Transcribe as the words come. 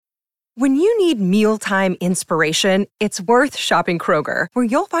When you need mealtime inspiration, it's worth shopping Kroger, where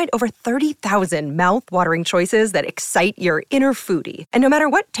you'll find over 30,000 mouth-watering choices that excite your inner foodie. And no matter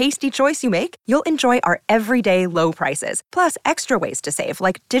what tasty choice you make, you'll enjoy our everyday low prices, plus extra ways to save,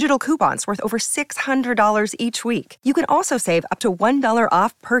 like digital coupons worth over $600 each week. You can also save up to $1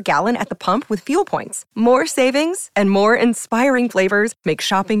 off per gallon at the pump with fuel points. More savings and more inspiring flavors make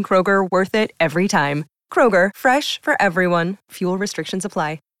shopping Kroger worth it every time. Kroger, fresh for everyone. Fuel restrictions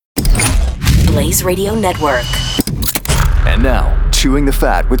apply. Blaze Radio Network. And now, Chewing the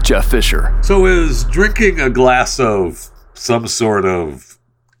Fat with Jeff Fisher. So is drinking a glass of some sort of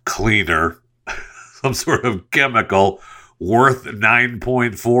cleaner, some sort of chemical, worth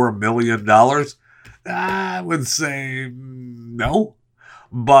 $9.4 million? I would say no,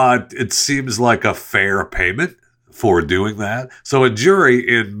 but it seems like a fair payment for doing that. So a jury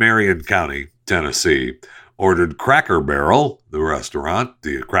in Marion County, Tennessee, ordered Cracker Barrel, the restaurant,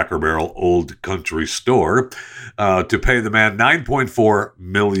 the Cracker Barrel Old Country Store, to pay the man $9.4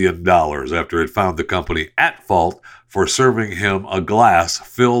 million after it found the company at fault for serving him a glass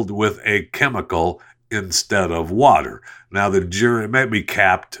filled with a chemical instead of water. Now, the jury may be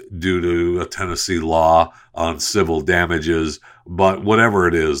capped due to a Tennessee law on civil damages, but whatever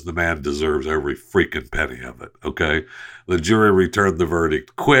it is, the man deserves every freaking penny of it, okay? The jury returned the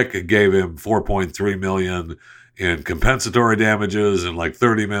verdict quick. It gave him $4.3 million in compensatory damages in like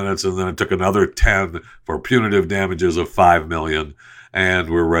 30 minutes, and then it took another 10 for punitive damages of $5 million, and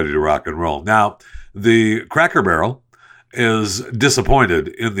we're ready to rock and roll. Now, the Cracker Barrel is disappointed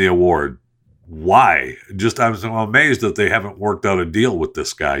in the award. Why? I'm so amazed that they haven't worked out a deal with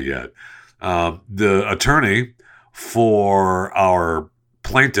this guy yet. The attorney for our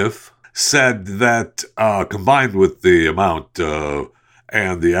plaintiff said that combined with the amount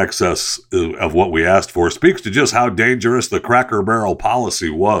and the excess of what we asked for speaks to just how dangerous the Cracker Barrel policy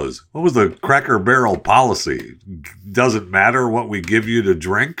was. What was the Cracker Barrel policy? Doesn't matter what we give you to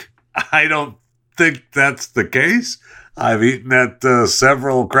drink? I don't think that's the case. I've eaten at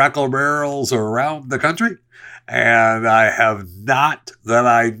several Cracker Barrels around the country, and I have not, that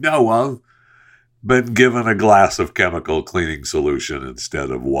I know of, been given a glass of chemical cleaning solution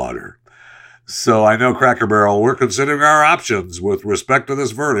instead of water. So I know Cracker Barrel, we're considering our options with respect to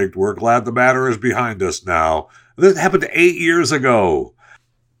this verdict. We're glad the matter is behind us now. This happened 8 years ago.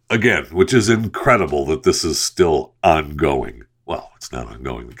 Again, which is incredible that this is still ongoing. Well, it's not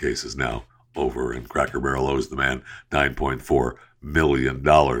ongoing. The case is now over, and Cracker Barrel owes the man $9.4 million.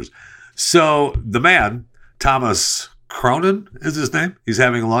 So the man, Thomas Cronin is his name. He's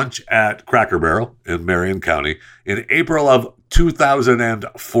having lunch at Cracker Barrel in Marion County in April of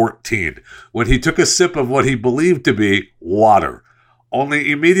 2014 when he took a sip of what he believed to be water,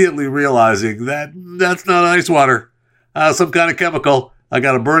 only immediately realizing that that's not ice water, some kind of chemical. I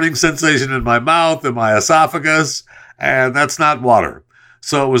got a burning sensation in my mouth and my esophagus, and that's not water.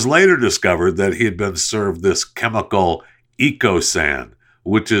 So it was later discovered that he had been served this chemical Ecosan,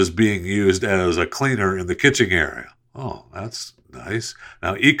 which is being used as a cleaner in the kitchen area. Oh, that's nice.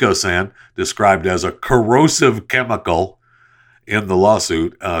 Now, Ecosan, described as a corrosive chemical in the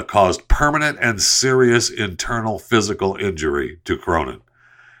lawsuit, caused permanent and serious internal physical injury to Cronin.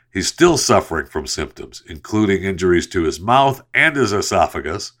 He's still suffering from symptoms, including injuries to his mouth and his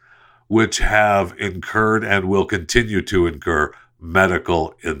esophagus, which have incurred and will continue to incur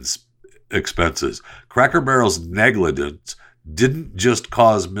medical expenses. Cracker Barrel's negligence didn't just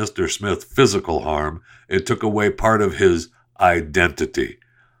cause Mr. Smith physical harm, it took away part of his identity.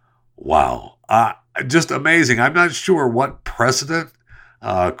 Wow. Just amazing. I'm not sure what precedent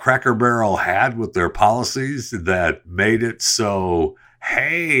Cracker Barrel had with their policies that made it so,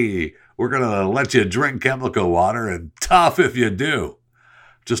 hey, we're going to let you drink chemical water and tough if you do.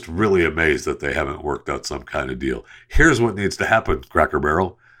 Just really amazed that they haven't worked out some kind of deal. Here's what needs to happen, Cracker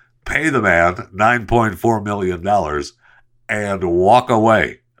Barrel. Pay the man $9.4 million and walk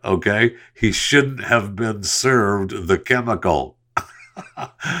away, okay? He shouldn't have been served the chemical.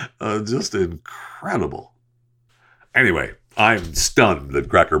 Just incredible. Anyway, I'm stunned that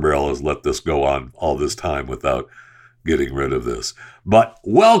Cracker Barrel has let this go on all this time without getting rid of this. But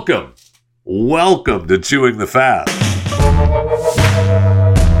welcome to Chewing the Fat.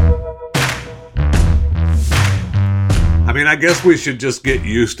 I mean, I guess we should just get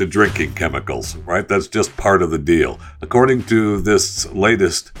used to drinking chemicals, right? That's just part of the deal. According to this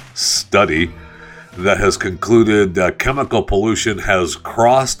latest study that has concluded chemical pollution has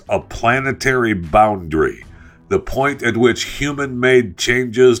crossed a planetary boundary, the point at which human-made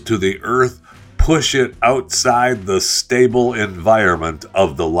changes to the Earth push it outside the stable environment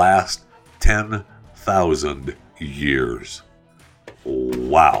of the last 10,000 years.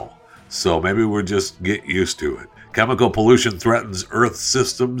 Wow. So maybe we'll just get used to it. Chemical pollution threatens Earth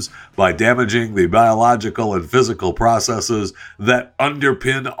systems by damaging the biological and physical processes that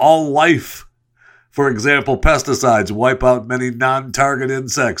underpin all life. For example, pesticides wipe out many non-target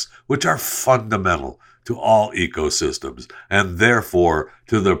insects, which are fundamental to all ecosystems, and therefore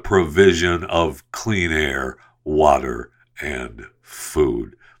to the provision of clean air, water, and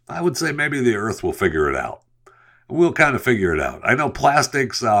food. I would say maybe the Earth will figure it out. We'll kind of figure it out. I know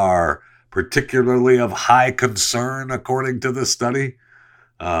plastics are particularly of high concern, according to this study,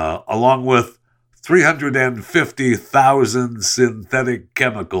 along with 350,000 synthetic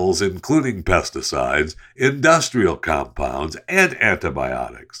chemicals, including pesticides, industrial compounds, and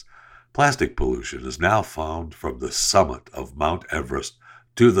antibiotics. Plastic pollution is now found from the summit of Mount Everest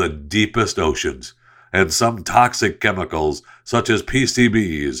to the deepest oceans, and some toxic chemicals, such as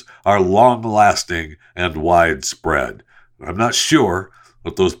PCBs, are long-lasting and widespread. I'm not sure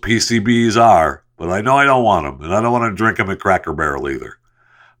what those PCBs are, but I know I don't want them, and I don't want to drink them at Cracker Barrel either.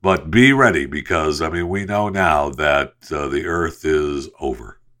 But be ready, because, we know now that the Earth is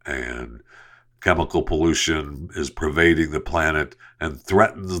over, and chemical pollution is pervading the planet and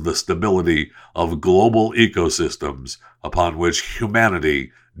threatens the stability of global ecosystems upon which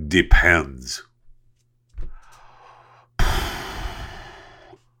humanity depends.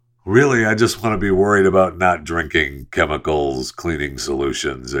 Really, I just want to be worried about not drinking chemicals, cleaning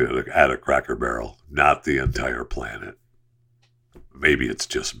solutions at a Cracker Barrel, not the entire planet. Maybe it's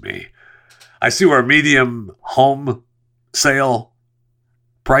just me. I see where medium home sale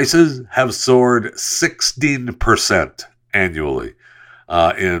prices have soared 16% annually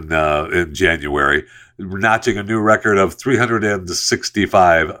in January, notching a new record of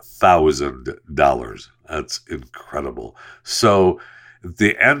 $365,000. That's incredible. So at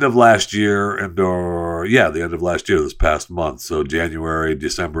the end of last year, the end of last year, this past month, so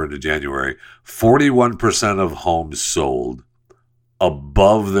December into January, 41% of homes sold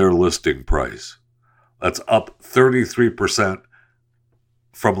above their listing price. That's up 33%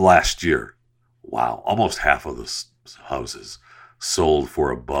 from last year. Wow, almost half of the houses sold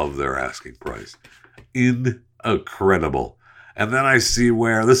for above their asking price. Incredible. And then I see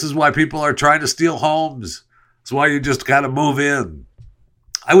where this is why people are trying to steal homes. It's why you just got to move in.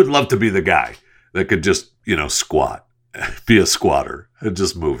 I would love to be the guy that could just, squat, be a squatter, and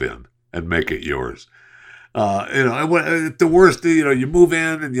just move in and make it yours. At the worst, you move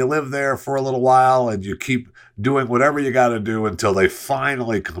in and you live there for a little while and you keep doing whatever you got to do until they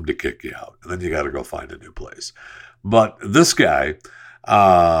finally come to kick you out. And then you got to go find a new place. But this guy,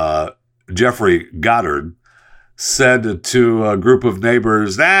 Jeffrey Goddard, said to a group of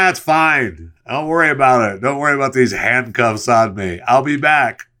neighbors, "That's fine. Don't worry about it. Don't worry about these handcuffs on me. I'll be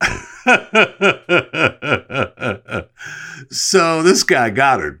back." So this guy,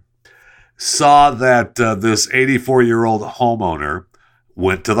 Goddard, saw that this 84-year-old homeowner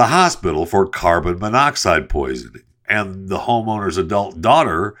went to the hospital for carbon monoxide poisoning, and the homeowner's adult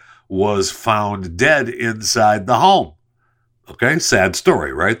daughter was found dead inside the home. Okay, sad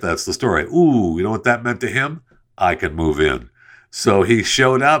story, right? That's the story. Ooh, you know what that meant to him? I can move in. So he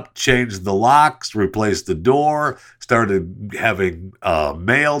showed up, changed the locks, replaced the door, started having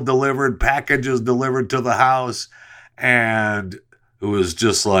mail delivered, packages delivered to the house, and it was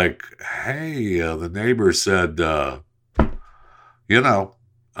just like, hey, the neighbor said, I don't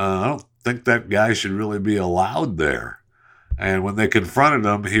think that guy should really be allowed there. And when they confronted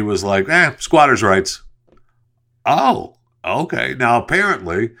him, he was like, squatters' rights. Oh, okay. Now,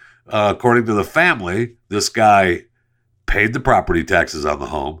 apparently, according to the family, this guy paid the property taxes on the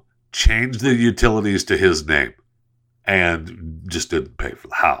home, changed the utilities to his name, and just didn't pay for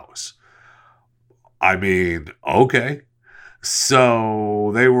the house. Okay.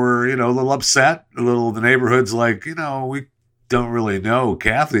 So they were, a little upset. The neighborhood's like, we don't really know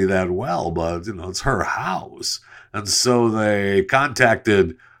Kathy that well, but, it's her house. And so they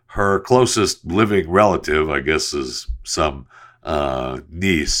contacted her closest living relative, I guess is some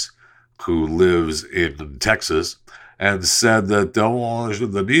niece who lives in Texas, and said that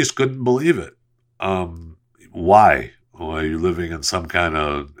the niece couldn't believe it. Why? Well, you're living in some kind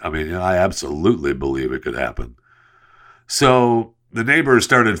of, I absolutely believe it could happen. So the neighbors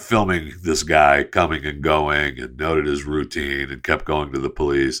started filming this guy coming and going and noted his routine and kept going to the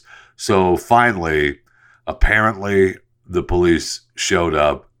police. So finally, apparently, the police showed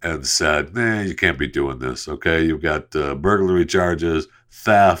up and said, you can't be doing this, okay? You've got burglary charges,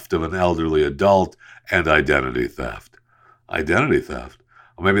 theft of an elderly adult, and identity theft. Identity theft?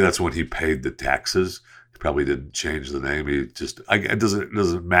 Well, maybe that's when he paid the taxes. He probably didn't change the name. He just, it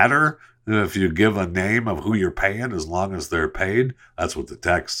doesn't matter. If you give a name of who you're paying, as long as they're paid, that's what the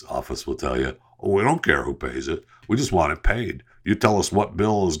tax office will tell you. Oh, we don't care who pays it. We just want it paid. You tell us what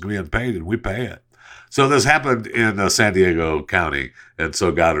bill is being paid and we pay it. So this happened in San Diego County, and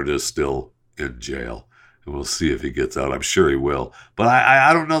so Goddard is still in jail. And we'll see if he gets out. I'm sure he will. But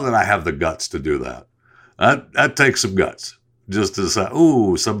I don't know that I have the guts to do that. That takes some guts. Just to say,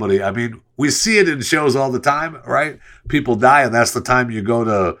 ooh, somebody, I mean, we see it in shows all the time, right? People die, and that's the time you go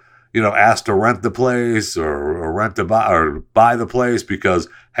to, ask to rent the place or rent to buy or buy the place because,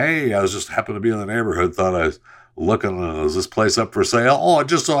 hey, I was just happened to be in the neighborhood, thought I was looking, is this place up for sale? Oh, it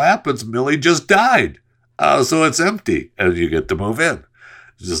just so happens Millie just died. So it's empty, and you get to move in.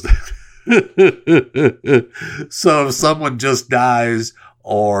 Just so if someone just dies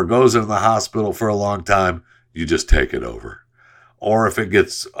or goes into the hospital for a long time, you just take it over. Or if it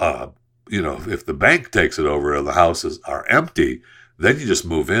gets, if the bank takes it over and the houses are empty, then you just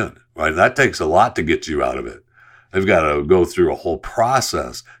move in, right? That takes a lot to get you out of it. They've got to go through a whole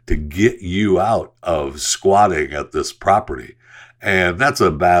process to get you out of squatting at this property. And that's a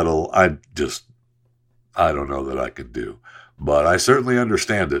battle I don't know that I can do. But I certainly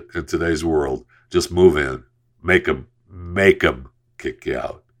understand it in today's world. Just move in. Make them kick you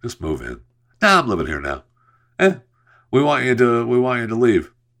out. Just move in. Nah, I'm living here now. We want you to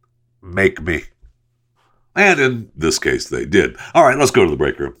leave. Make me. And in this case, they did. All right, let's go to the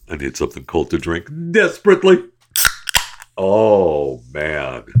break room. I need something cold to drink desperately. Oh,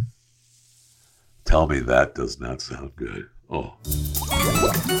 man. Tell me that does not sound good. Oh.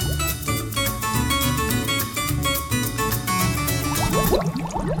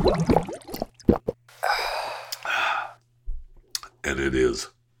 And it is.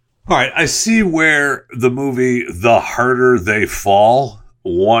 All right, I see where the movie The Harder They Fall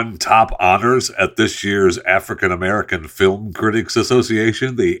won top honors at this year's African American Film Critics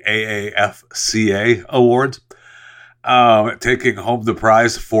Association, the AAFCA Awards, taking home the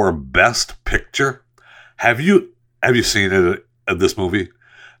prize for Best Picture. Have you seen it, this movie?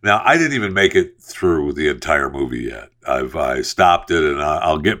 Now, I didn't even make it through the entire movie yet. I stopped it, and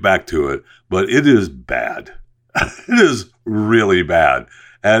I'll get back to it, but it is bad. It is really bad.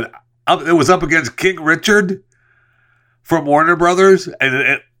 And it was up against King Richard from Warner Brothers,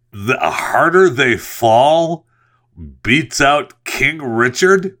 and The Harder They Fall beats out King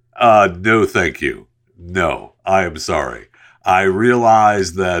Richard? No, thank you. No, I am sorry. I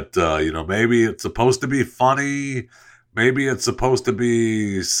realize that, maybe it's supposed to be funny. Maybe it's supposed to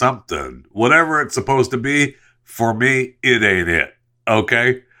be something. Whatever it's supposed to be, for me, it ain't it.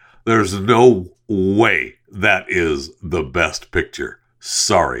 Okay? There's no way that is the best picture.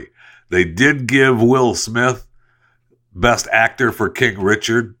 Sorry. They did give Will Smith Best Actor for King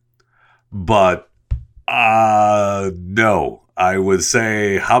Richard, but no. I would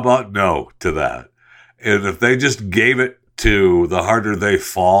say, how about no to that? And if they just gave it to The Harder They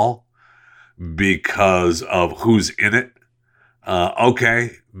Fall because of who's in it,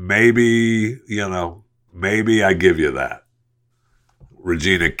 okay, maybe I give you that.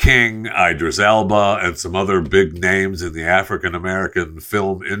 Regina King, Idris Elba, and some other big names in the African-American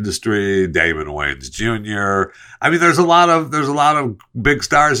film industry, Damon Wayans Jr. I mean, there's a lot of big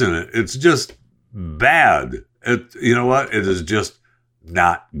stars in it. It's just bad. You know what? It is just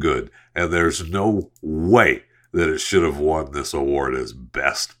not good. And there's no way that it should have won this award as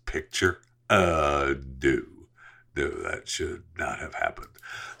Best Picture. No, that should not have happened.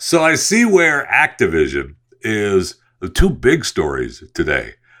 So I see where Activision is the two big stories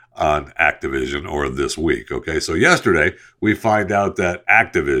today on Activision, or this week. Okay, so yesterday we find out that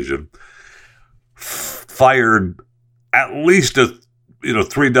Activision fired at least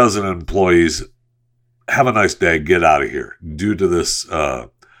 36 employees. Have a nice day. Get out of here due to this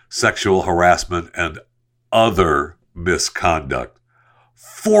sexual harassment and other misconduct.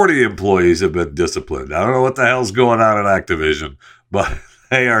 40 employees have been disciplined. I don't know what the hell's going on at Activision, but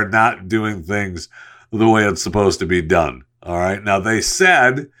they are not doing things the way it's supposed to be done. All right. Now, they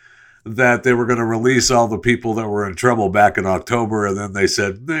said that they were going to release all the people that were in trouble back in October, and then they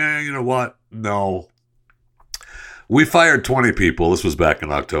said, you know what? No. We fired 20 people, this was back in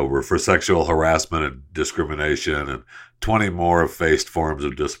October, for sexual harassment and discrimination, and 20 more have faced forms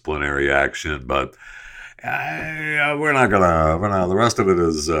of disciplinary action, but the rest of it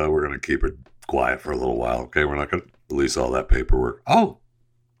is, we're going to keep it quiet for a little while, okay? We're not going to release all that paperwork. Oh,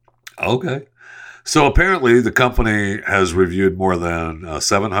 okay. So apparently the company has reviewed more than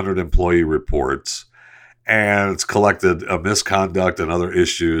 700 employee reports, and it's collected misconduct and other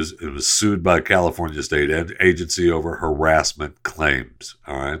issues. It was sued by California State Agency over harassment claims.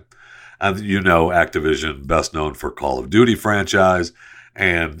 All right. And Activision, best known for Call of Duty franchise,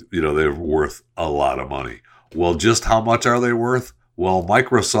 And, they're worth a lot of money. Well, just how much are they worth? Well,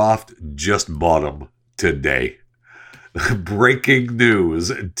 Microsoft just bought them today. Breaking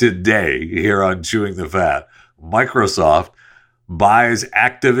news today here on Chewing the Fat. Microsoft buys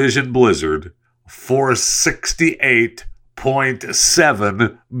Activision Blizzard for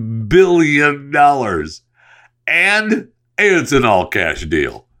 $68.7 billion. And it's an all-cash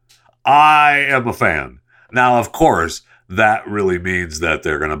deal. I am a fan. Now, of course, that really means that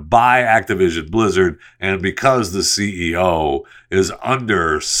they're going to buy Activision Blizzard, and because the CEO is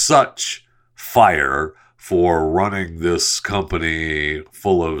under such fire for running this company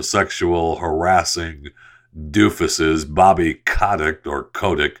full of sexual harassing doofuses, Bobby Kotick, or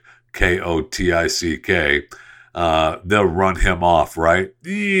Kotick, Kotick, they'll run him off, right?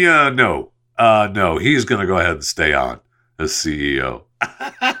 Yeah, no, he's going to go ahead and stay on as CEO.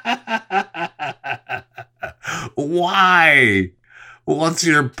 Why? What's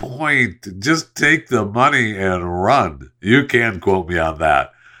your point? Just take the money and run. You can quote me on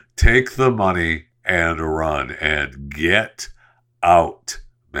that. Take the money and run and get out,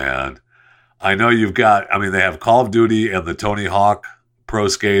 man. I know they have Call of Duty and the Tony Hawk Pro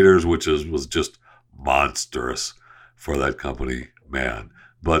Skaters, which was just monstrous for that company, man.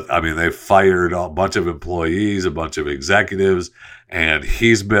 But, they fired a bunch of employees, a bunch of executives, and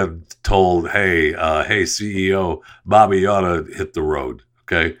he's been told, hey, CEO, Bobby, you ought to hit the road,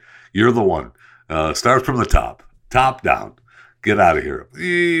 okay? You're the one. Start from the top down. Get out of here.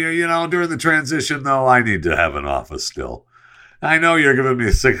 During the transition, though, I need to have an office still. I know you're giving me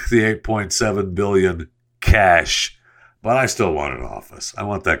 $68.7 billion cash, but I still want an office. I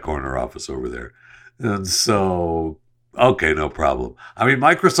want that corner office over there. And so, okay, no problem.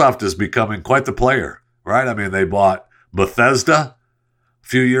 Microsoft is becoming quite the player, right? They bought Bethesda a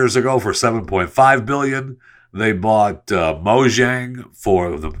few years ago for $7.5 billion. They bought Mojang,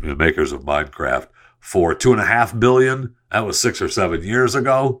 for the makers of Minecraft, for $2.5 billion. That was 6 or 7 years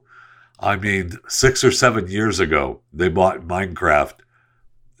ago. 6 or 7 years ago, they bought Minecraft,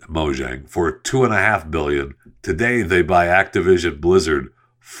 Mojang, for $2.5 billion. Today, they buy Activision Blizzard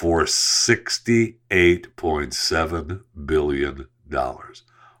for $68.7 billion.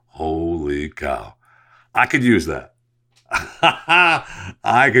 Holy cow. I could use that.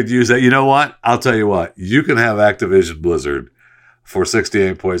 I could use that. You know what? I'll tell you what. You can have Activision Blizzard for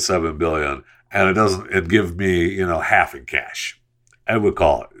 $68.7 billion, and it give me, half in cash. I would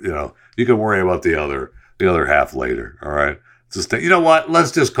call it, you can worry about the other half later. All right. You know what?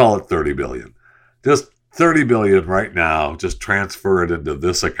 Let's just call it $30 billion. Just $30 billion right now. Just transfer it into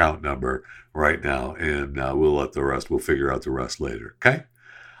this account number right now, and we'll figure out the rest later. Okay.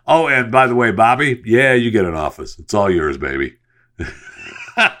 Oh, and by the way, Bobby, yeah, you get an office. It's all yours, baby.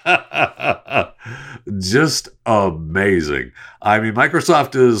 Just amazing.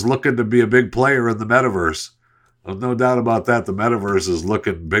 Microsoft is looking to be a big player in the metaverse. There's no doubt about that. The metaverse is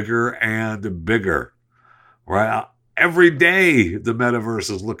looking bigger and bigger, right? Every day, the metaverse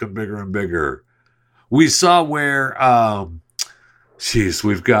is looking bigger and bigger. We saw where,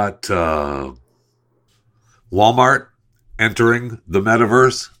 we've got Walmart entering the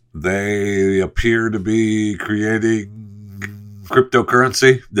metaverse. They appear to be creating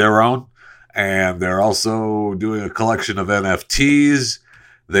cryptocurrency, their own, and they're also doing a collection of NFTs.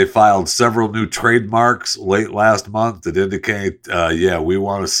 They filed several new trademarks late last month that indicate, we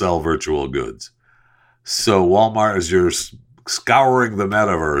want to sell virtual goods. So Walmart, as you're scouring the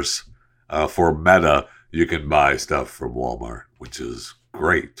metaverse for Meta, you can buy stuff from Walmart, which is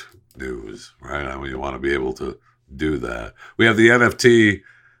great news, right? You want to be able to do that. We have the NFT,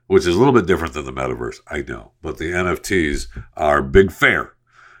 which is a little bit different than the metaverse, I know. But the NFTs are big fair.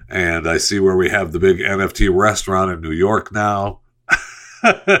 And I see where we have the big NFT restaurant in New York now.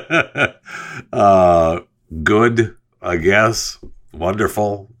 Good, I guess.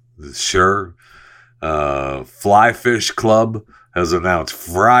 Wonderful. Sure. Fly Fish Club has announced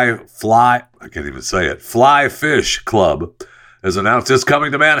I can't even say it. Fly Fish Club has announced it's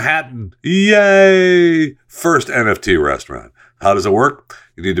coming to Manhattan. Yay! First NFT restaurant. How does it work?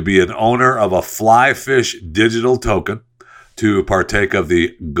 You need to be an owner of a Fly Fish digital token to partake of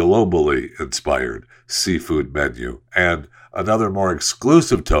the globally inspired seafood menu. And another more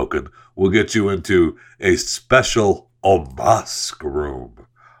exclusive token will get you into a special Omasque room.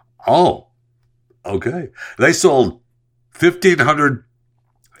 Oh, okay. They sold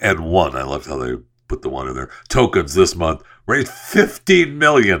 1,501. I loved how they put the one in there. Tokens this month. Raised $15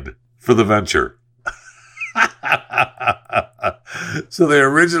 million for the venture. So they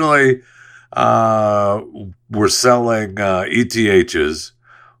originally were selling ETHs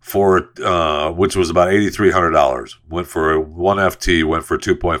which was about $8,300. Went for one FT, went for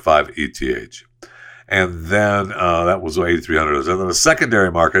 2.5 ETH. And then that was $8,300. And then the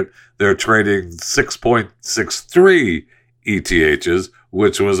secondary market, they're trading 6.63 ETHs,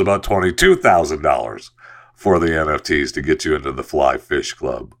 which was about $22,000 for the NFTs to get you into the Fly Fish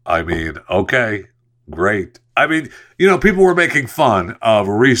Club. I mean, okay, great. I mean, people were making fun of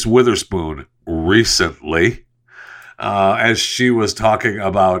Reese Witherspoon recently as she was talking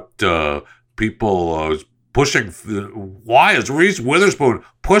about people pushing. Why is Reese Witherspoon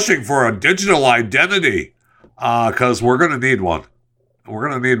pushing for a digital identity? Because we're going to need one. We're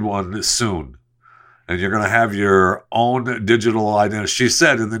going to need one soon. And you're going to have your own digital identity. She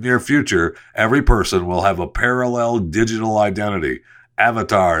said in the near future, every person will have a parallel digital identity.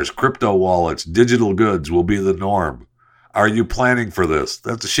 Avatars, crypto wallets, digital goods will be the norm. Are you planning for this?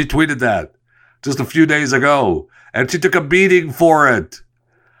 She tweeted that just a few days ago. And she took a beating for it.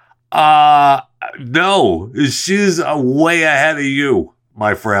 No, she's way ahead of you,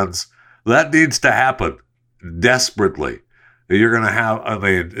 my friends. That needs to happen desperately. You're going to have,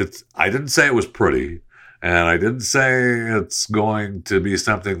 I didn't say it was pretty, and I didn't say it's going to be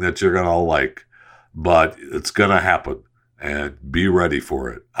something that you're going to like, but it's going to happen, and be ready for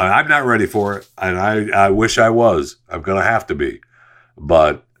it. I'm not ready for it, and I wish I was. I'm going to have to be.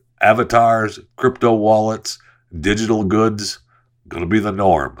 But avatars, crypto wallets, digital goods, going to be the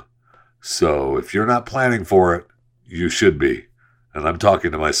norm. So if you're not planning for it, you should be. And I'm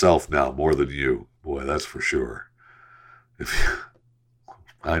talking to myself now more than you. Boy, that's for sure.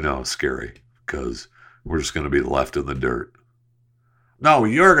 I know, it's scary, because we're just going to be left in the dirt. No,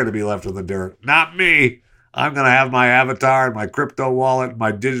 you're going to be left in the dirt, not me. I'm going to have my avatar and my crypto wallet,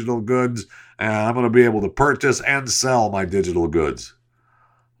 my digital goods, and I'm going to be able to purchase and sell my digital goods.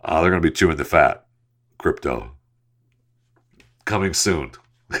 They're going to be chewing the fat. Crypto. Coming soon.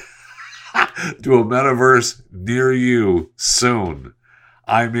 To a metaverse near you soon.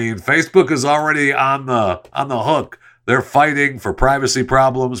 I mean, Facebook is already on the hook. They're fighting for privacy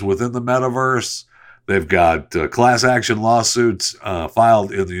problems within the metaverse. They've got class action lawsuits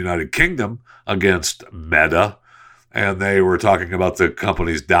filed in the United Kingdom against Meta. And they were talking about the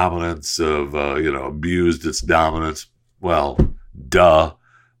company's dominance of, abused its dominance. Well, duh.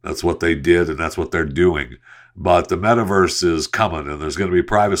 That's what they did, and that's what they're doing. But the metaverse is coming, and there's going to be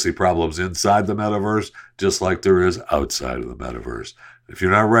privacy problems inside the metaverse, just like there is outside of the metaverse. If you're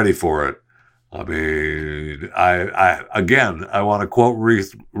not ready for it, I mean, I want to quote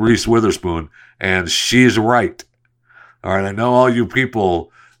Reese Witherspoon, and she's right. All right, I know all you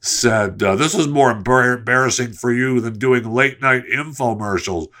people said, this is more embarrassing for you than doing late-night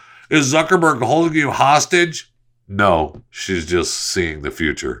infomercials. Is Zuckerberg holding you hostage? No, she's just seeing the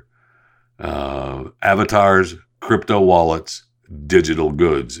future. Avatars, crypto wallets, digital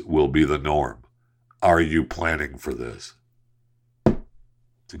goods will be the norm. Are you planning for this?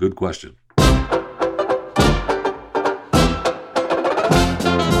 It's a good question.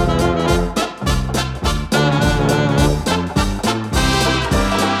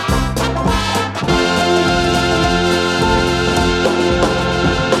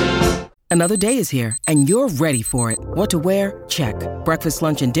 Another day is here, and you're ready for it. What to wear? Check. Breakfast,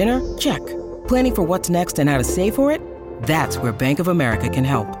 lunch, and dinner? Check. Planning for what's next and how to save for it? That's where Bank of America can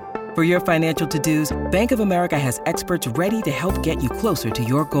help. For your financial to-dos, Bank of America has experts ready to help get you closer to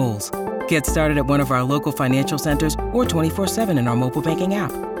your goals. Get started at one of our local financial centers or 24/7 in our mobile banking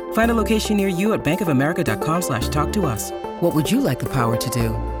app. Find a location near you at bankofamerica.com/talktous. What would you like the power to do?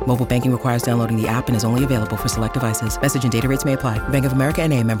 Mobile banking requires downloading the app and is only available for select devices. Message and data rates may apply. Bank of America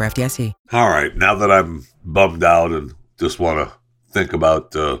N.A., member FDIC. All right, now that I'm bummed out and just want to think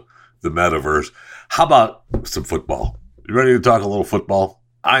about the metaverse, how about some football? You ready to talk a little football?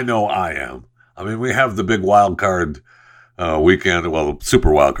 I know I am. I mean, we have the big wild card weekend. Well, the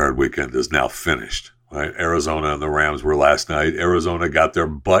super wild card weekend is now finished. Right? Arizona and the Rams were last night. Arizona got their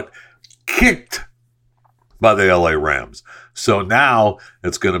butt kicked by the LA Rams. So now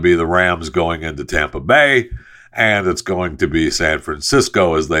it's going to be the Rams going into Tampa Bay, and it's going to be San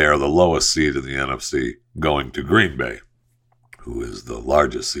Francisco, as they are the lowest seed in the NFC, going to Green Bay, who is the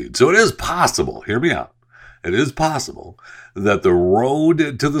largest seed. So it is possible, hear me out, it is possible that the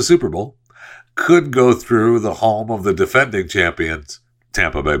road to the Super Bowl could go through the home of the defending champions,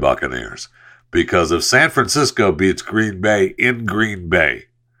 Tampa Bay Buccaneers. Because if San Francisco beats Green Bay in Green Bay,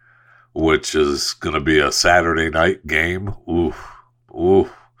 which is going to be a Saturday night game, in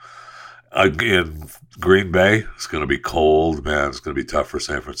Green Bay, it's going to be cold, man. It's going to be tough for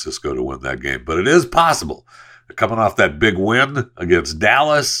San Francisco to win that game. But it is possible. They're coming off that big win against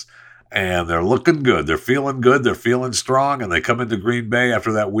Dallas, and they're looking good. They're feeling good. They're feeling strong, and they come into Green Bay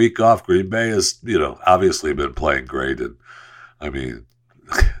after that week off. Green Bay has, obviously been playing great, and I mean,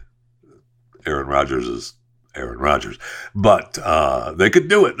 Aaron Rodgers is Aaron Rodgers, but they could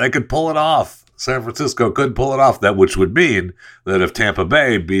do it. They could pull it off. San Francisco could pull it off, which would mean that if Tampa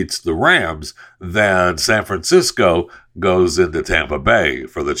Bay beats the Rams, then San Francisco goes into Tampa Bay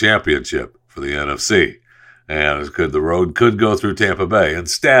for the championship for the NFC. And the road could go through Tampa Bay.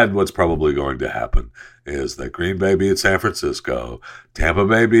 Instead, what's probably going to happen is that Green Bay beats San Francisco, Tampa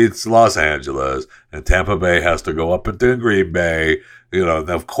Bay beats Los Angeles, and Tampa Bay has to go up into Green Bay.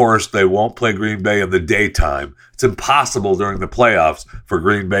 Of course, they won't play Green Bay in the daytime. It's impossible during the playoffs for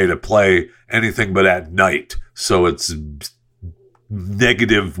Green Bay to play anything but at night. So it's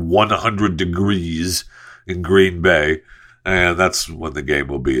negative 100 degrees in Green Bay. And that's when the game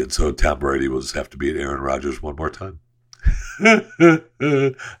will be. And so Tom Brady will just have to beat Aaron Rodgers one more time.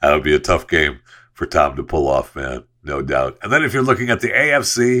 That would be a tough game for Tom to pull off, man. No doubt. And then if you're looking at the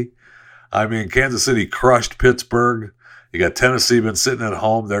AFC, Kansas City crushed Pittsburgh. You got Tennessee been sitting at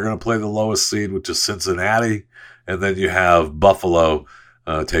home. They're going to play the lowest seed, which is Cincinnati. And then you have Buffalo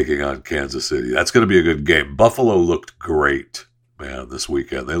taking on Kansas City. That's going to be a good game. Buffalo looked great, man, this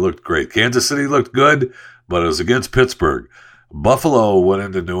weekend. They looked great. Kansas City looked good, but it was against Pittsburgh. Buffalo went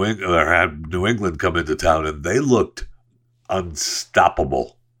into New England, or had New England come into town, and they looked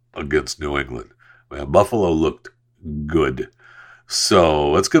unstoppable against New England. Man, Buffalo looked good.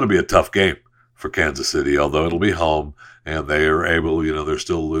 So it's going to be a tough game for Kansas City, although it'll be home, and they are able, they're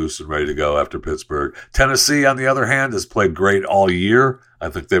still loose and ready to go after Pittsburgh. Tennessee, on the other hand, has played great all year. I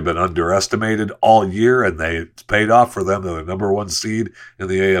think they've been underestimated all year, and it's paid off for them. They're the number one seed in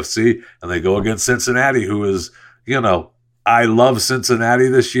the AFC, and they go against Cincinnati, who is, I love Cincinnati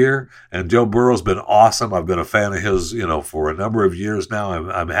this year, and Joe Burrow's been awesome. I've been a fan of his, for a number of years now.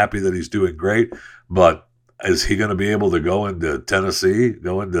 I'm happy that he's doing great, but is he going to be able to go into Tennessee,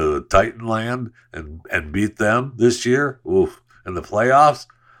 go into Titan land and beat them this year? Oof. In the playoffs?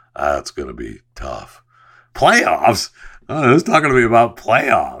 That's going to be tough. Playoffs? Who's talking to me about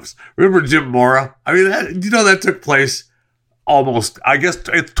playoffs? Remember Jim Mora? That took place almost, I guess,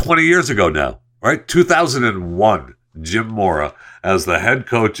 it's 20 years ago now, right? 2001, Jim Mora as the head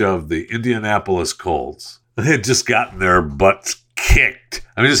coach of the Indianapolis Colts. They had just gotten their butts kicked.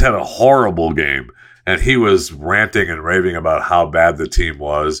 Just had a horrible game. And he was ranting and raving about how bad the team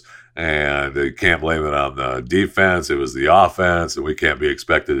was, and you can't blame it on the defense. It was the offense, and we can't be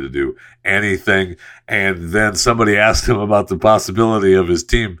expected to do anything. And then somebody asked him about the possibility of his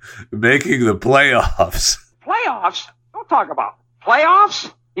team making the playoffs. Playoffs? Don't talk about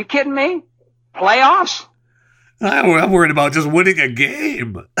playoffs. You kidding me? Playoffs? I'm worried about just winning a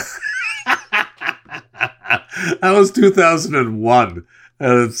game. That was 2001.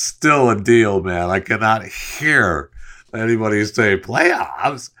 And it's still a deal, man. I cannot hear anybody say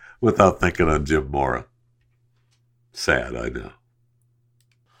playoffs without thinking of Jim Mora. Sad, I know.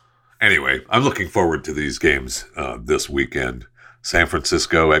 Anyway, I'm looking forward to these games this weekend. San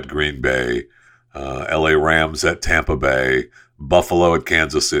Francisco at Green Bay, LA Rams at Tampa Bay, Buffalo at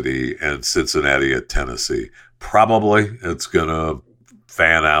Kansas City, and Cincinnati at Tennessee. Probably it's going to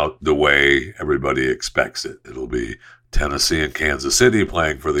fan out the way everybody expects it. It'll be Tennessee and Kansas City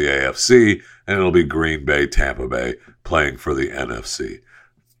playing for the AFC, and it'll be Green Bay, Tampa Bay playing for the NFC.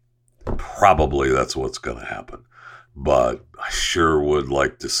 Probably that's what's going to happen. But I sure would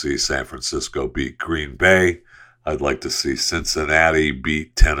like to see San Francisco beat Green Bay. I'd like to see Cincinnati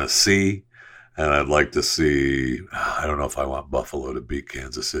beat Tennessee. And I'd like to see, I don't know if I want Buffalo to beat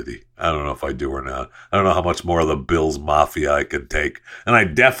Kansas City. I don't know if I do or not. I don't know how much more of the Bills Mafia I can take. And I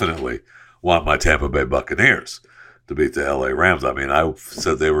definitely want my Tampa Bay Buccaneers to beat the LA Rams. I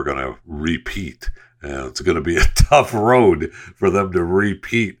said they were going to repeat. And it's going to be a tough road for them to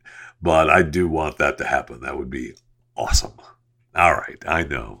repeat. But I do want that to happen. That would be awesome. All right. I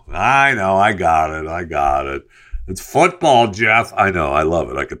know. I got it. It's football, Jeff. I know. I love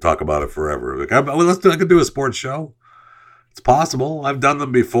it. I could talk about it forever. I could do a sports show. It's possible. I've done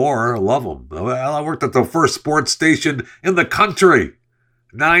them before. I love them. I worked at the first sports station in the country,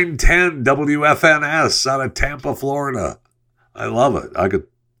 910 WFNS out of Tampa, Florida. I love it. I could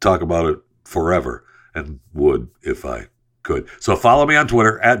talk about it forever and would if I could. So follow me on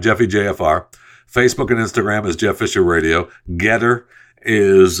Twitter at JeffyJFR. Facebook and Instagram is Jeff Fisher Radio. Getter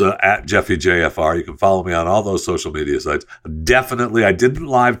is at JeffyJFR. You can follow me on all those social media sites. Definitely, I didn't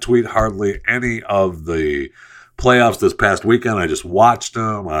live tweet hardly any of the playoffs this past weekend. I just watched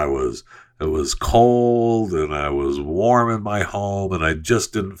them. It was cold and I was warm in my home and I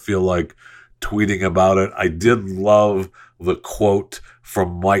just didn't feel like tweeting about it. I did love the quote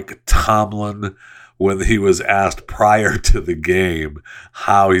from Mike Tomlin when he was asked prior to the game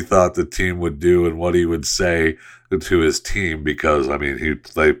how he thought the team would do and what he would say to his team, because, I mean,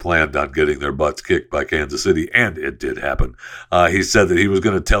 they planned on getting their butts kicked by Kansas City, and it did happen. He said that he was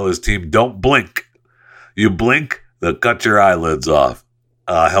going to tell his team, don't blink. You blink, they'll cut your eyelids off.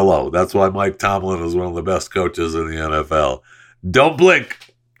 Hello. That's why Mike Tomlin is one of the best coaches in the NFL. Don't blink.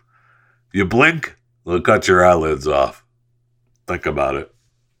 You blink, they'll cut your eyelids off. Think about it.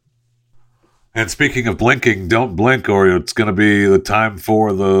 And speaking of blinking, don't blink or it's going to be the time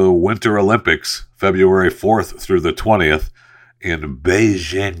for the Winter Olympics, February 4th through the 20th in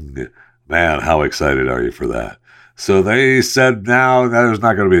Beijing. Man, how excited are you for that? So they said now there's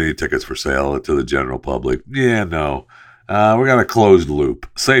not going to be any tickets for sale to the general public. Yeah, no. We got a closed loop.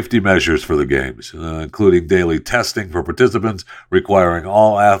 Safety measures for the games, including daily testing for participants, requiring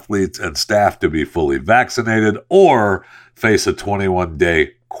all athletes and staff to be fully vaccinated or face a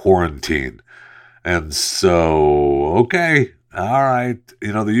 21-day quarantine. And so, okay, all right.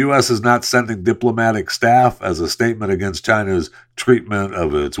 You know, the U.S. is not sending diplomatic staff as a statement against China's treatment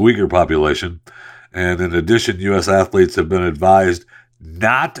of its Uyghur population. And in addition, U.S. athletes have been advised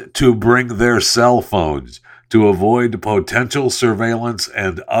not to bring their cell phones to avoid potential surveillance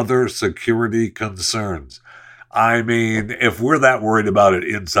and other security concerns. I mean, if we're that worried about it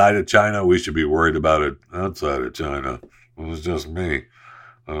inside of China, we should be worried about it outside of China. It was just me.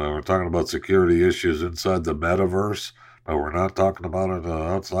 We're talking about security issues inside the metaverse, but we're not talking about it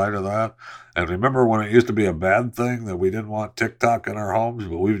outside of that. And remember when it used to be a bad thing that we didn't want TikTok in our homes,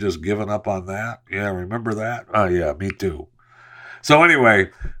 but we've just given up on that? Yeah, remember that? Oh, yeah, me too. So anyway,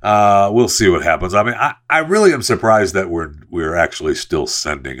 we'll see what happens. I mean, I really am surprised that we're actually still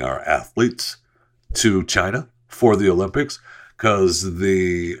sending our athletes to China for the Olympics, because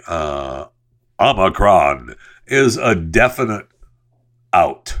the Omicron is a definite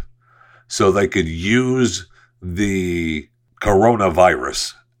out. So they could use the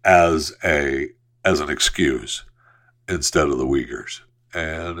coronavirus as an excuse instead of the Uyghurs,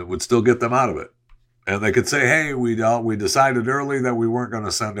 and it would still get them out of it. And they could say, hey, we decided early that we weren't going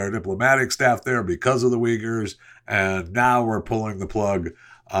to send our diplomatic staff there because of the Uyghurs, and now we're pulling the plug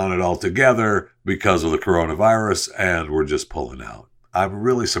on it altogether because of the coronavirus, and we're just pulling out. I'm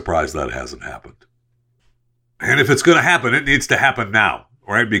really surprised that hasn't happened. And if it's going to happen, it needs to happen now,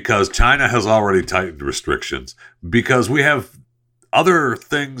 right? Because China has already tightened restrictions, because we have other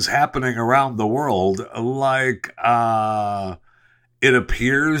things happening around the world, like it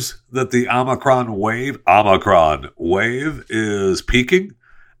appears that the Omicron wave is peaking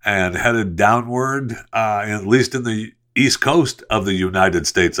and headed downward, at least in the east coast of the United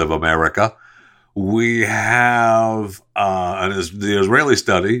States of America. We have the Israeli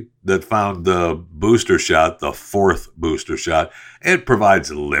study that found the booster shot, the fourth booster shot, it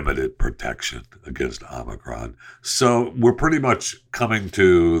provides limited protection against Omicron. So we're pretty much coming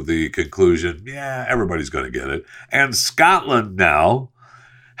to the conclusion, yeah, everybody's going to get it. And Scotland now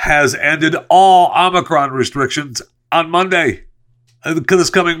has ended all Omicron restrictions on Monday. This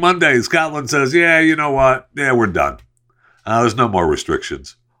coming Monday, Scotland says, yeah, you know what? Yeah, we're done. There's no more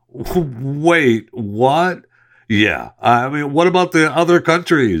restrictions. Wait, what? Yeah. I mean, what about the other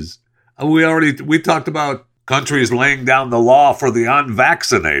countries? We talked about countries laying down the law for the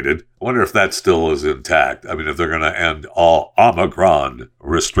unvaccinated. I wonder if that still is intact. I mean, if they're going to end all Omicron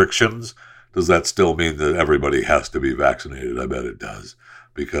restrictions, does that still mean that everybody has to be vaccinated? I bet it does,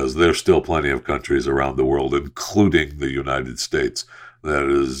 because there's still plenty of countries around the world, including the United States, that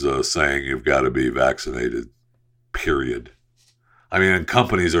is saying you've got to be vaccinated, period. I mean, and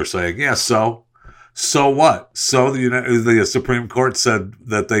companies are saying, yeah, so what? So the Supreme Court said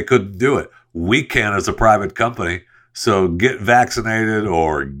that they couldn't do it. We can as a private company, so get vaccinated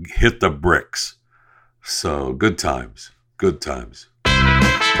or hit the bricks. So good times, good times.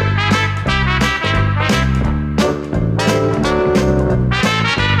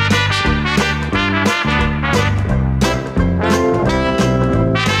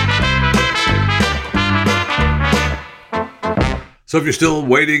 So if you're still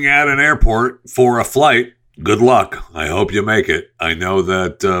waiting at an airport for a flight, good luck. I hope you make it. I know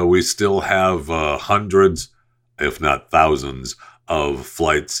that we still have hundreds, if not thousands, of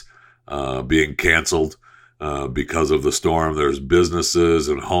flights being canceled because of the storm. There's businesses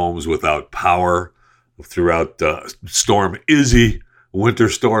and homes without power throughout Storm Izzy, Winter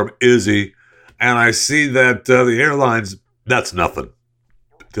Storm Izzy. And I see that the airlines, that's nothing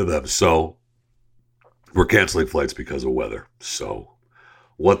to them. So we're canceling flights because of weather. So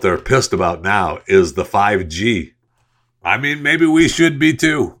what they're pissed about now is the 5G. I mean, maybe we should be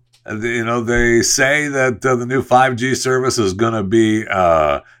too. They say that the new 5G service is going to be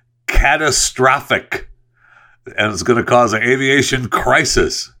catastrophic, and it's going to cause an aviation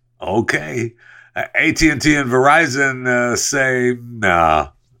crisis. Okay. AT&T and Verizon say, nah,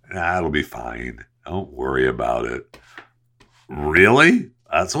 it'll be fine. Don't worry about it. Really?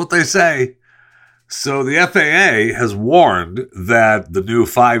 That's what they say. So the FAA has warned that the new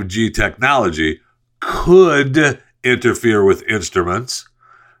 5G technology could interfere with instruments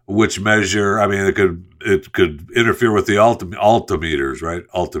which measure, it could interfere with the altimeters, right?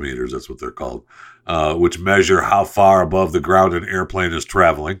 Altimeters, that's what they're called, which measure how far above the ground an airplane is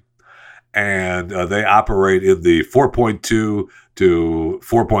traveling. And they operate in the 4.2 to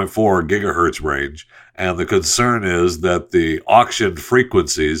 4.4 gigahertz range. And the concern is that the auction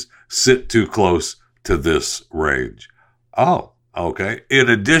frequencies sit too close to this range. Oh, okay. In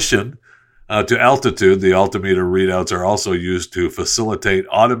addition to altitude, the altimeter readouts are also used to facilitate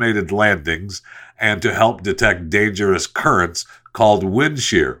automated landings and to help detect dangerous currents called wind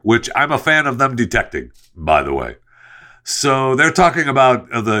shear, which I'm a fan of them detecting, by the way. So they're talking about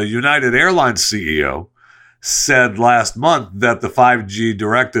the United Airlines CEO said last month that the 5G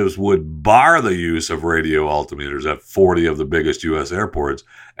directives would bar the use of radio altimeters at 40 of the biggest U.S. airports,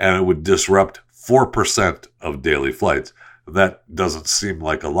 and it would disrupt 4% of daily flights. That doesn't seem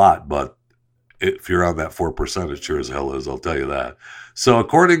like a lot, but if you're on that 4%, it sure as hell is, I'll tell you that. So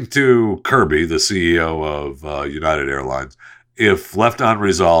according to Kirby, the CEO of United Airlines, if left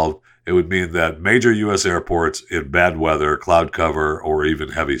unresolved, it would mean that major U.S. airports in bad weather, cloud cover, or even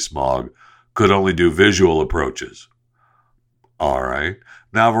heavy smog could only do visual approaches. All right.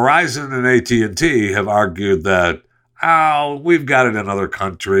 Now, Verizon and AT&T have argued that, we've got it in other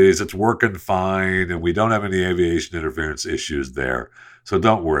countries, it's working fine, and we don't have any aviation interference issues there. So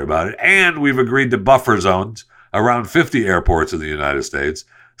don't worry about it. And we've agreed to buffer zones around 50 airports in the United States,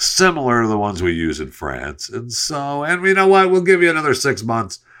 similar to the ones we use in France. And you know what? We'll give you another 6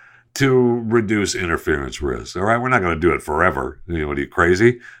 months to reduce interference risks. All right? We're not going to do it forever. What are you,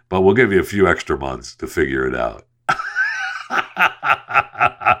 crazy? But we'll give you a few extra months to figure it out.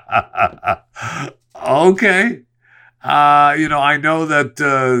 Okay. I know that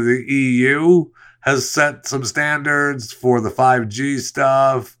the EU has set some standards for the 5G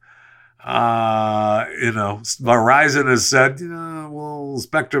stuff. Verizon has said,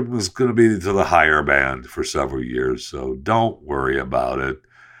 Spectrum is going to be to the higher band for several years, so don't worry about it.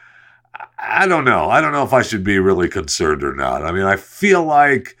 I don't know. I don't know if I should be really concerned or not. I feel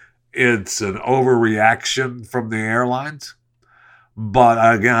like it's an overreaction from the airlines. But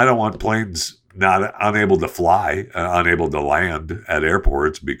again, I don't want planes not unable to fly, unable to land at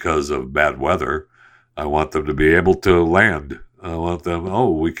airports because of bad weather. I want them to be able to land. I want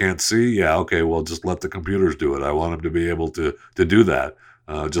them, we can't see? Yeah, okay, well, just let the computers do it. I want them to be able to do that,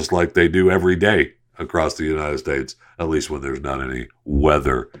 just like they do every day across the United States, at least when there's not any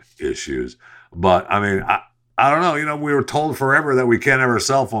weather issues. But, I don't know. We were told forever that we can't have our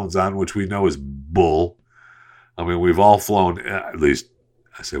cell phones on, which we know is bull. We've all flown, at least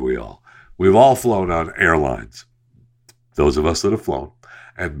I say we all. We've all flown on airlines, those of us that have flown,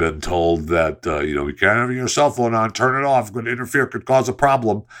 and been told that, you can't have your cell phone on, turn it off, could interfere, could cause a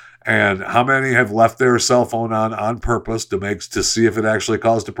problem. And how many have left their cell phone on purpose to see if it actually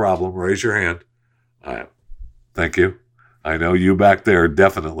caused a problem? Raise your hand. Thank you. I know you back there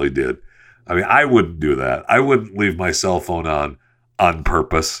definitely did. I wouldn't do that. I wouldn't leave my cell phone on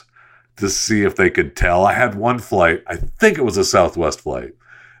purpose to see if they could tell. I had one flight, I think it was a Southwest flight,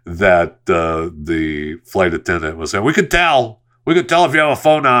 that the flight attendant was saying, we could tell if you have a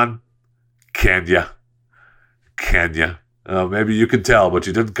phone on. Can you? Maybe you can tell, but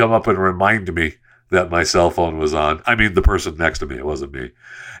you didn't come up and remind me that my cell phone was on. The person next to me, it wasn't me.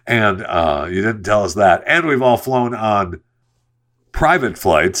 And you didn't tell us that. And we've all flown on private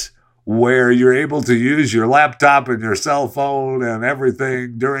flights where you're able to use your laptop and your cell phone and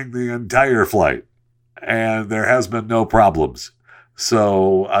everything during the entire flight. And there has been no problems.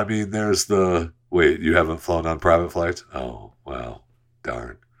 So, there's wait, you haven't flown on private flights? Oh, well,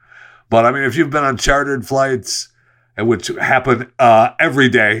 darn. But, if you've been on chartered flights, which happen every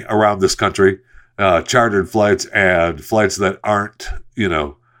day around this country, chartered flights and flights that aren't,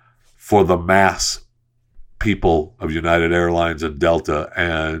 for the mass people of United Airlines and Delta,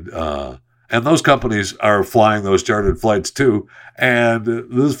 and those companies are flying those chartered flights too, and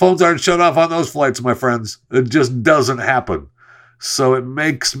those phones aren't shut off on those flights, my friends. It just doesn't happen. So it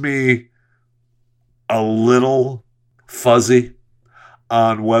makes me a little fuzzy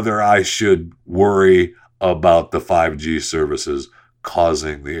on whether I should worry about the 5G services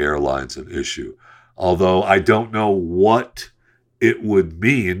causing the airlines an issue. Although I don't know what it would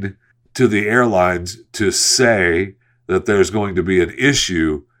mean to the airlines to say that there's going to be an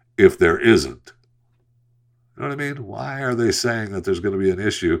issue if there isn't. You know what I mean? Why are they saying that there's going to be an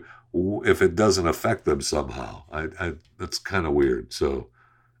issue if it doesn't affect them somehow? That's kind of weird. So,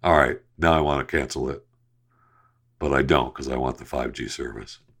 all right, now I want to cancel it. But I don't, because I want the 5G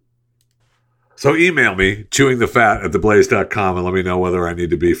service. So email me, chewingthefat@theblaze.com, and let me know whether I need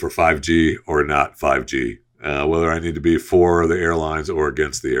to be for 5G or not 5G. Whether I need to be for the airlines or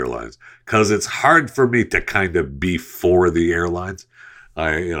against the airlines. Because it's hard for me to kind of be for the airlines.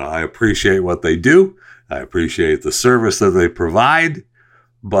 I appreciate what they do. I appreciate the service that they provide.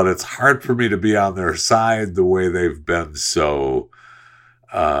 But it's hard for me to be on their side the way they've been so...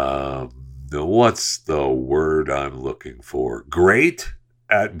 what's the word I'm looking for? Great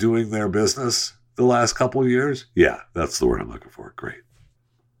at doing their business the last couple of years? Yeah, that's the word I'm looking for. Great.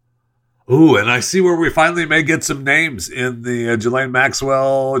 Ooh, and I see where we finally may get some names in the Ghislaine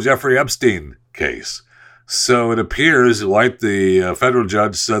Maxwell, Jeffrey Epstein case. So it appears like the federal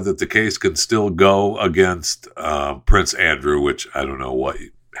judge said that the case can still go against Prince Andrew, which I don't know what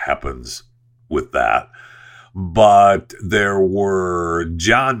happens with that. But there were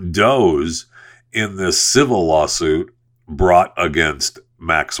John Does in this civil lawsuit brought against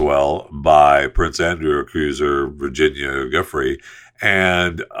Maxwell by Prince Andrew accuser Virginia Giuffre.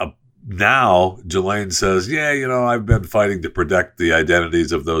 And now Ghislaine says, I've been fighting to protect the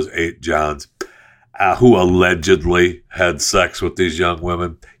identities of those 8 Johns who allegedly had sex with these young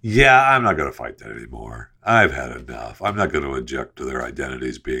women. Yeah, I'm not going to fight that anymore. I've had enough. I'm not going to object to their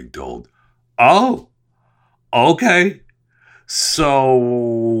identities being told. Oh, okay. So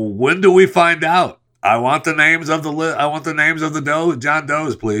when do we find out? I want the names of the John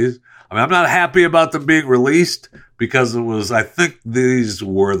Does, please. I mean, I'm not happy about them being released because I think these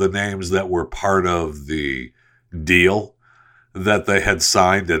were the names that were part of the deal that they had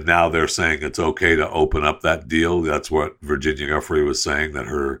signed, and now they're saying it's okay to open up that deal. That's what Virginia Giuffre was saying, that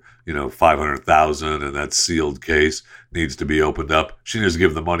her, $500,000 and that sealed case needs to be opened up. She needs to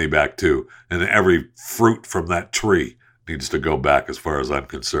give the money back too, and every fruit from that tree needs to go back as far as I'm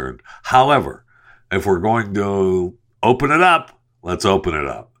concerned. However, if we're going to open it up, let's open it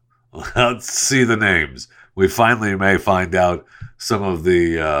up. Let's see the names. We finally may find out some of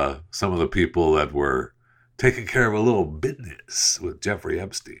the people that were taking care of a little business with Jeffrey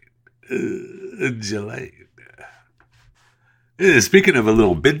Epstein. Ghislaine. Speaking of a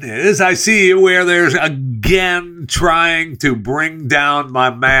little business, I see where there's again trying to bring down my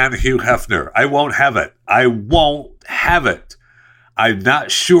man Hugh Hefner. I won't have it. I'm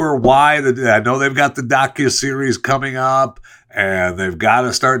not sure why. I know they've got the docuseries coming up, and they've got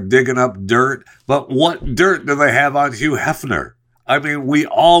to start digging up dirt. But what dirt do they have on Hugh Hefner? I mean, we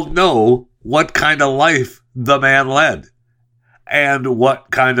all know what kind of life the man led. And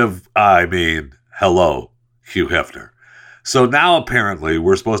what kind of, hello, Hugh Hefner. So now apparently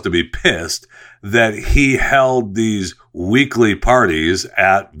we're supposed to be pissed that he held these weekly parties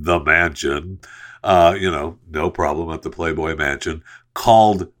at the mansion, no problem, at the Playboy Mansion,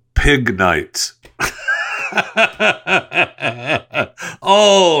 called Pig Nights.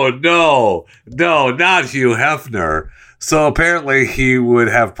 Oh, no, not Hugh Hefner. So apparently he would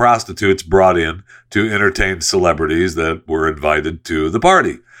have prostitutes brought in to entertain celebrities that were invited to the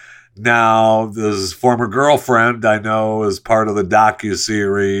party. Now, this former girlfriend I know is part of the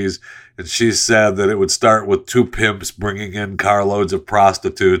docuseries, and she said that it would start with 2 pimps bringing in carloads of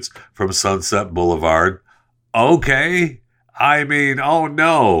prostitutes from Sunset Boulevard. Okay. Oh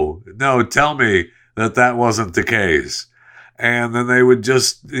no, tell me that wasn't the case. And then they would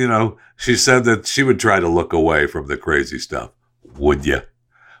just, she said that she would try to look away from the crazy stuff. Would you?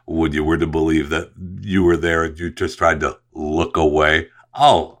 Were to believe that you were there and you just tried to look away?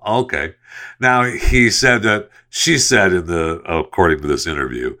 Oh, okay. Now, she said, according to this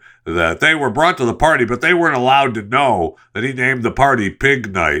interview, that they were brought to the party, but they weren't allowed to know that he named the party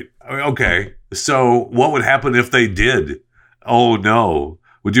Pig Night. Okay. So what would happen if they did? Oh, no.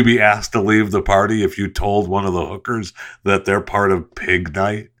 Would you be asked to leave the party if you told one of the hookers that they're part of Pig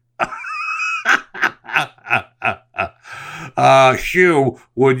Night? Hugh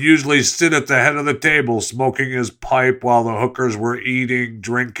would usually sit at the head of the table smoking his pipe while the hookers were eating,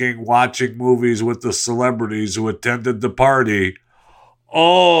 drinking, watching movies with the celebrities who attended the party.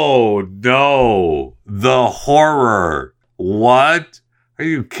 Oh, no. The horror. What? Are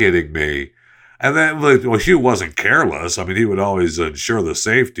you kidding me? And then, Hugh wasn't careless. He would always ensure the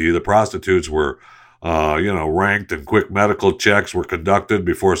safety. The prostitutes were, ranked, and quick medical checks were conducted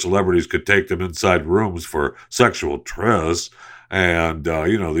before celebrities could take them inside rooms for sexual trysts. And, the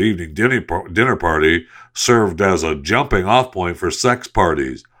evening dinner party served as a jumping off point for sex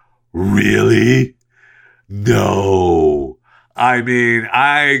parties. Really? No. I mean,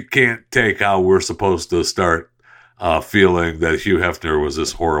 I can't take how we're supposed to start feeling that Hugh Hefner was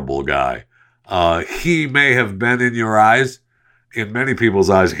this horrible guy. He may have been in your eyes. In many people's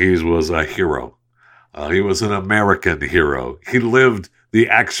eyes, he was a hero. He was an American hero. He lived the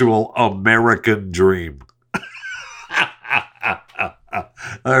actual American dream.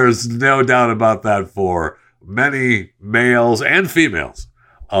 There's no doubt about that for many males and females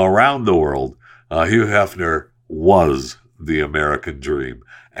around the world. Hugh Hefner was the American dream,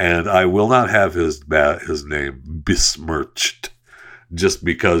 and I will not have his name besmirched just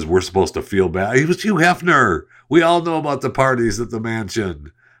because we're supposed to feel bad. He was Hugh Hefner. We all know about the parties at the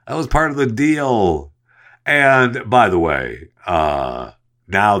mansion. That was part of the deal. And by the way, now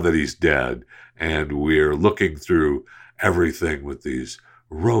that he's dead and we're looking through everything with these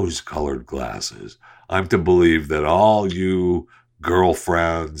rose-colored glasses, I'm to believe that all you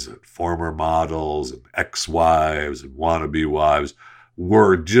girlfriends and former models and ex-wives and wannabe wives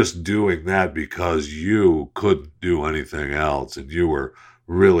were just doing that because you couldn't do anything else and you were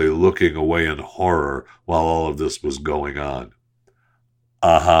really looking away in horror while all of this was going on.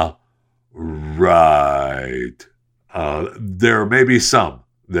 Right. There may be some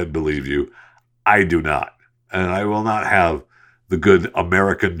that believe you. I do not. And I will not have the good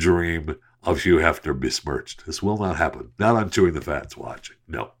American dream of Hugh Hefner besmirched. This will not happen. Not on Chewing the Fat's watching.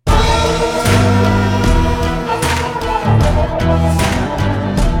 No.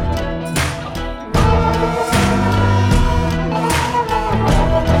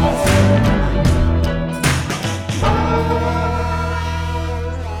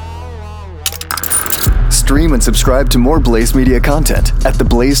 Stream and subscribe to more Blaze Media content at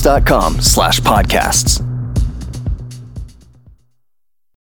theblaze.com/podcasts.